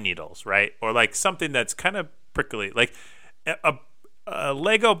pine needles, right? Or like something that's kind of prickly. Like a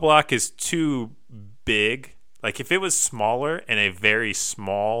Lego block is too big. Like if it was smaller and a very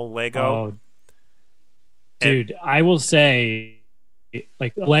small Lego. Dude, I will say,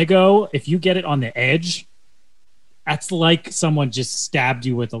 like Lego, if you get it on the edge, that's like someone just stabbed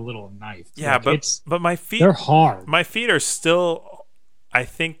you with a little knife. Yeah, like but my feet, they're hard. My feet are still, I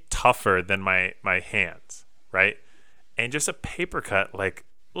think, tougher than my hands, right? And just a paper cut, like,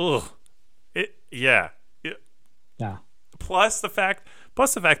 yeah. Plus the fact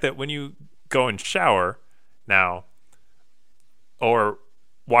that when you go and shower now, or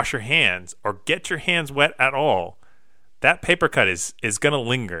wash your hands or get your hands wet at all, that paper cut is going to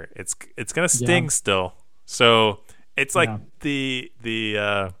linger. It's going to sting still. So it's like the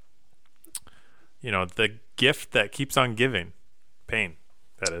gift that keeps on giving. Pain,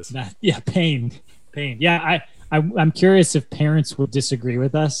 that is. Pain. Yeah, I'm curious if parents would disagree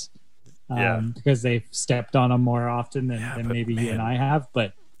with us because they've stepped on them more often than maybe you and I have.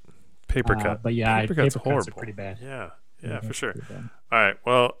 But paper cut. But yeah, paper cuts are horrible. Pretty bad. Yeah, for sure. All right.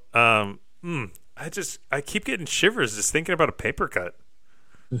 Well, I keep getting shivers just thinking about a paper cut.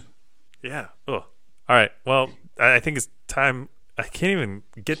 Yeah. Oh. All right. Well, I think it's time. I can't even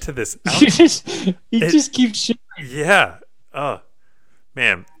get to this. You just keep shivering. Yeah. Oh,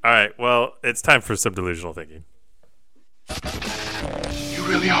 man. All right. Well, it's time for some delusional thinking. You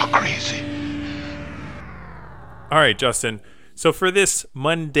really are crazy. All right, Justin. So for this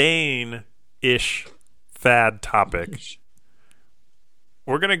mundane-ish fad topic,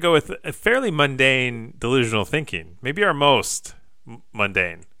 we're going to go with a fairly mundane delusional thinking. Maybe our most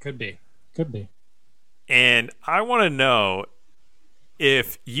mundane. Could be. And I want to know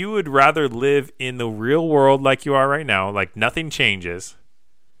if you would rather live in the real world like you are right now, like nothing changes,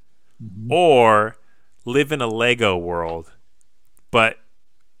 or live in a Lego world, but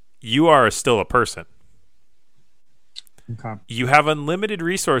you are still a person. Okay. You have unlimited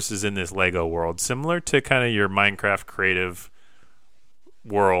resources in this Lego world, similar to kind of your Minecraft creative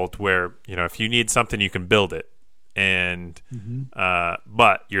world where, if you need something, you can build it. And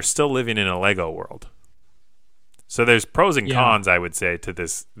but you're still living in a Lego world. So there's pros and cons, I would say, to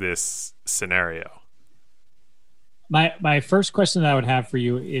this scenario. My first question that I would have for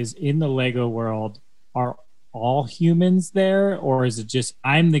you is, in the Lego world, are all humans there, or is it just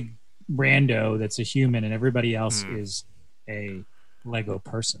I'm the rando that's a human and everybody else is a Lego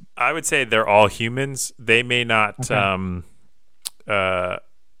person? I would say they're all humans. They may not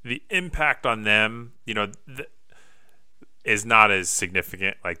the impact on them, is not as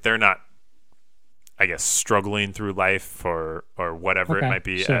significant. Like they're not, I guess, struggling through life or whatever it might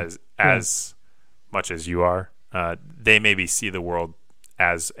be as much as you are. They maybe see the world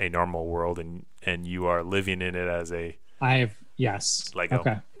as a normal world, and you are living in it as a Lego.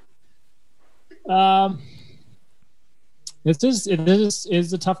 Okay. It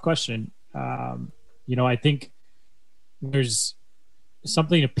is a tough question. I think there's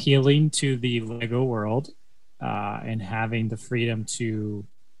something appealing to the Lego world, and having the freedom to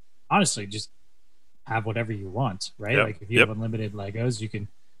honestly just have whatever you want, right? Yep. Like if you have unlimited Legos, you can,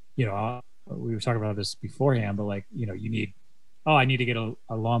 we were talking about this beforehand, but like, you need, I need to get a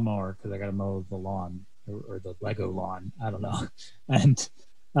lawnmower because I got to mow the lawn or the Lego lawn. I don't know.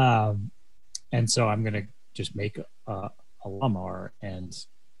 And so I'm going to just make a lawnmower and,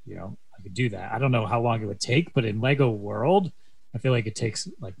 I could do that. I don't know how long it would take, but in Lego world, I feel like it takes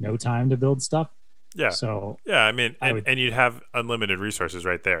like no time to build stuff. Yeah. So yeah, I mean, and you'd have unlimited resources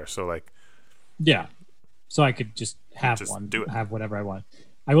right there. So like, yeah. So I could just have have whatever I want.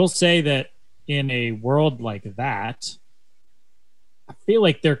 I will say that in a world like that, I feel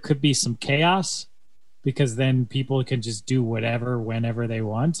like there could be some chaos, because then people can just do whatever whenever they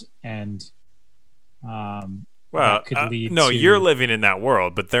want, and that could lead to... you're living in that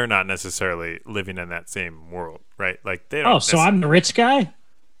world, but they're not necessarily living in that same world, right? Like they don't. Oh, so I'm the rich guy.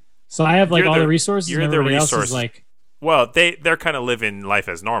 So I have like all the resources. You're and the everybody resource. Else is like, well, they're kind of living life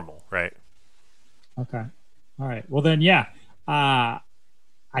as normal, right? Okay. All right. Well then, yeah. I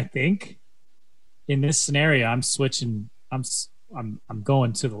think in this scenario, I'm switching. I'm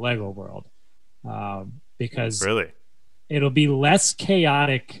going to the Lego world, because really it'll be less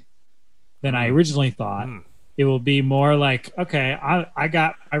chaotic than I originally thought. It will be more like, okay, I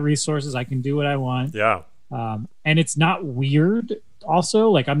got my resources. I can do what I want. Yeah. And it's not weird. Also,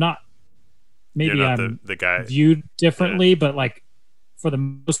 like I'm not. Maybe you're not I'm the guy viewed differently, but like for the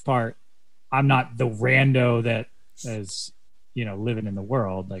most part, I'm not the rando that is, living in the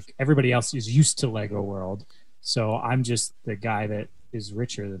world. Like everybody else is used to Lego world, so I'm just the guy that is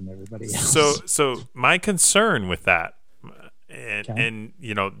richer than everybody else. So my concern with that, and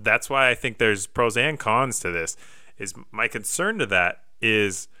that's why I think there's pros and cons to this. Is my concern to that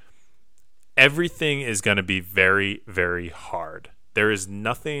is everything is going to be very, very hard. There is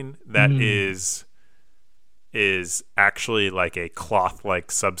nothing that is actually like a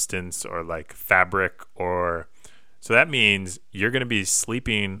cloth-like substance or like fabric, or so that means you're going to be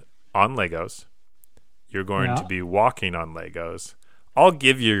sleeping on Legos. You're going to be walking on Legos. I'll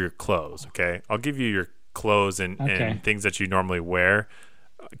give you your clothes, okay? I'll give you your clothes and things that you normally wear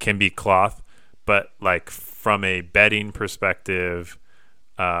can be cloth, but like from a bedding perspective,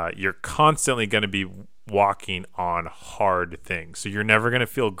 you're constantly going to be walking on hard things. So you're never going to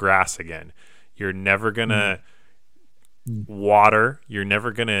feel grass again. You're never going to water. You're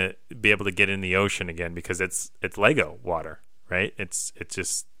never going to be able to get in the ocean again because it's Lego water, right? It's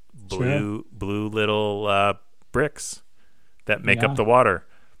just blue little bricks that make up the water.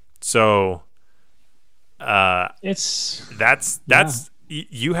 So you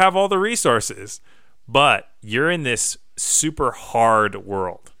have all the resources, but you're in this super hard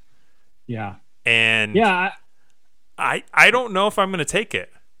world. Yeah. And I don't know if I'm going to take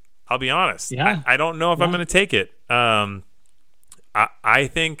it. I'll be honest. Yeah. I don't know if I'm going to take it. I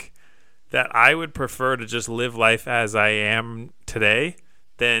think that I would prefer to just live life as I am today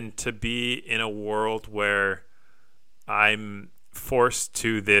than to be in a world where I'm forced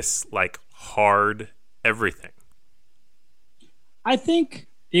to this like hard everything. I think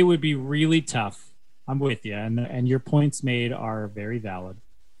it would be really tough. I'm with you, and your points made are very valid.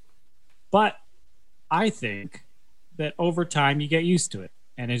 But I think that over time you get used to it,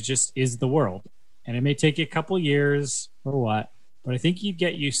 and it just is the world. And it may take you a couple years or what, but I think you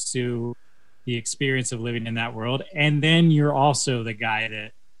get used to the experience of living in that world, and then you're also the guy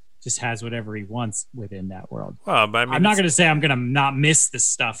that just has whatever he wants within that world. Well, but I mean, I'm not going to say I'm going to not miss the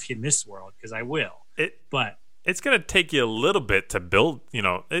stuff in this world, because I will. But it's going to take you a little bit to build.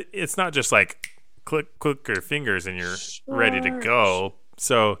 It's not just like click your fingers and you're ready to go.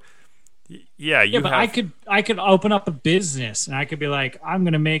 So I could open up a business and I could be like, I'm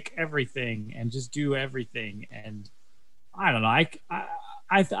going to make everything and just do everything, and I don't know.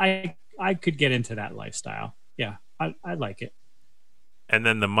 I could get into that lifestyle. Yeah, I like it. And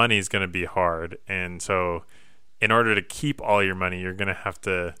then the money's going to be hard, and so in order to keep all your money, you're going to have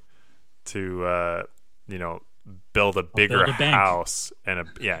to build a bigger house, and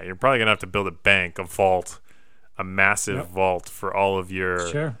you're probably going to have to build a bank, a vault, a massive vault for all of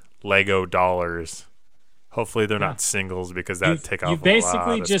your Lego dollars. Hopefully they're not singles, because that would take off a lot of space. You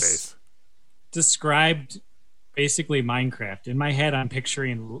basically just described basically Minecraft. In my head, I'm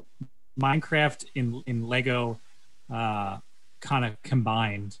picturing Minecraft in Lego kind of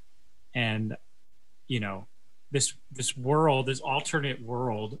combined, and this world, this alternate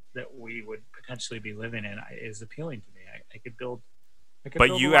world that we would potentially be living in is appealing to me. I could build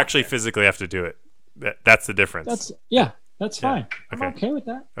but you actually physically have to do it. That's the difference. That's fine. Okay. I'm okay with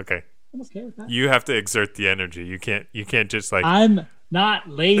that. Okay. I'm okay with that. You have to exert the energy. You can't just like. I'm not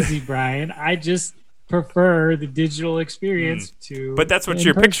lazy, Brian. I just prefer the digital experience to. But that's what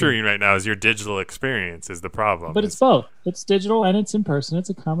you're picturing right now is your digital experience is the problem. But it's both. It's digital and it's in person. It's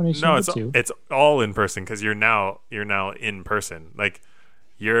a combination of the two. It's all in person, because you're now in person. Like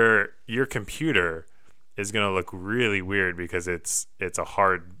your computer is going to look really weird because it's a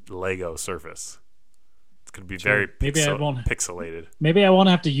hard Lego surface. It's going to be very pixelated. Maybe I won't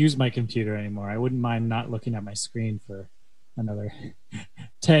have to use my computer anymore. I wouldn't mind not looking at my screen for another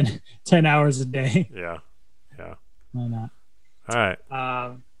 10 hours a day. Yeah. Why not? All right.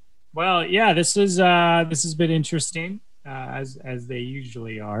 Well, yeah, this has been interesting, as they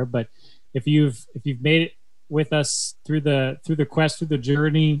usually are. But if you've made it with us through the quest, through the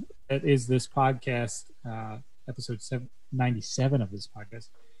journey that is this podcast, episode 97 of this podcast,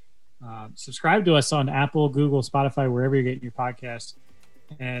 subscribe to us on Apple, Google, Spotify, wherever you're getting your podcast,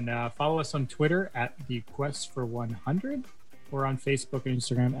 and follow us on Twitter at the Quest for 100, or on Facebook and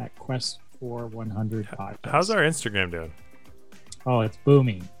Instagram at Quest for 100 Podcast. How's our Instagram doing? Oh, it's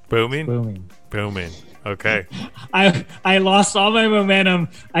booming. Booming. Okay. I lost all my momentum.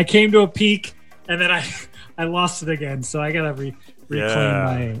 I came to a peak, and then I lost it again. So I gotta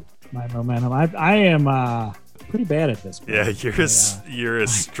reclaim my momentum. I am pretty bad at this point. Yeah, you're a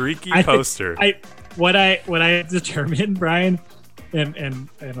streaky poster. What I determined, Brian, and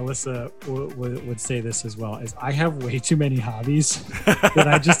Alyssa would say this as well, is I have way too many hobbies that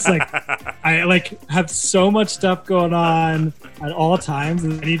I just I have so much stuff going on at all times,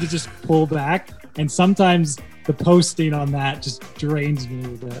 and I need to just pull back. And sometimes the posting on that just drains me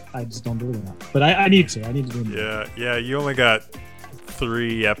that I just don't do it enough. But I need to do more. Yeah. You only got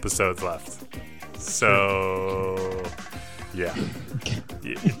 3 episodes left, so yeah.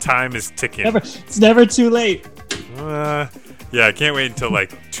 Time is ticking. It's never too late. Yeah, I can't wait until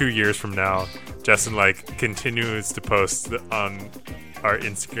 2 years from now. Justin continues to post on our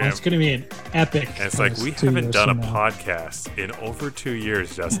Instagram. It's going to be an epic. And it's we haven't done a podcast in over 2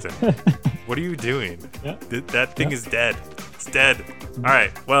 years, Justin. What are you doing? Yep. That thing is dead. It's dead. Mm-hmm. All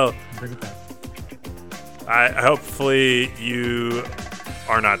right. Well, bring it back. Hopefully you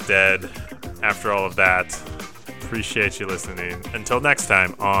are not dead after all of that. Appreciate you listening. Until next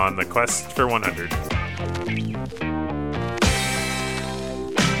time on the Quest for 100.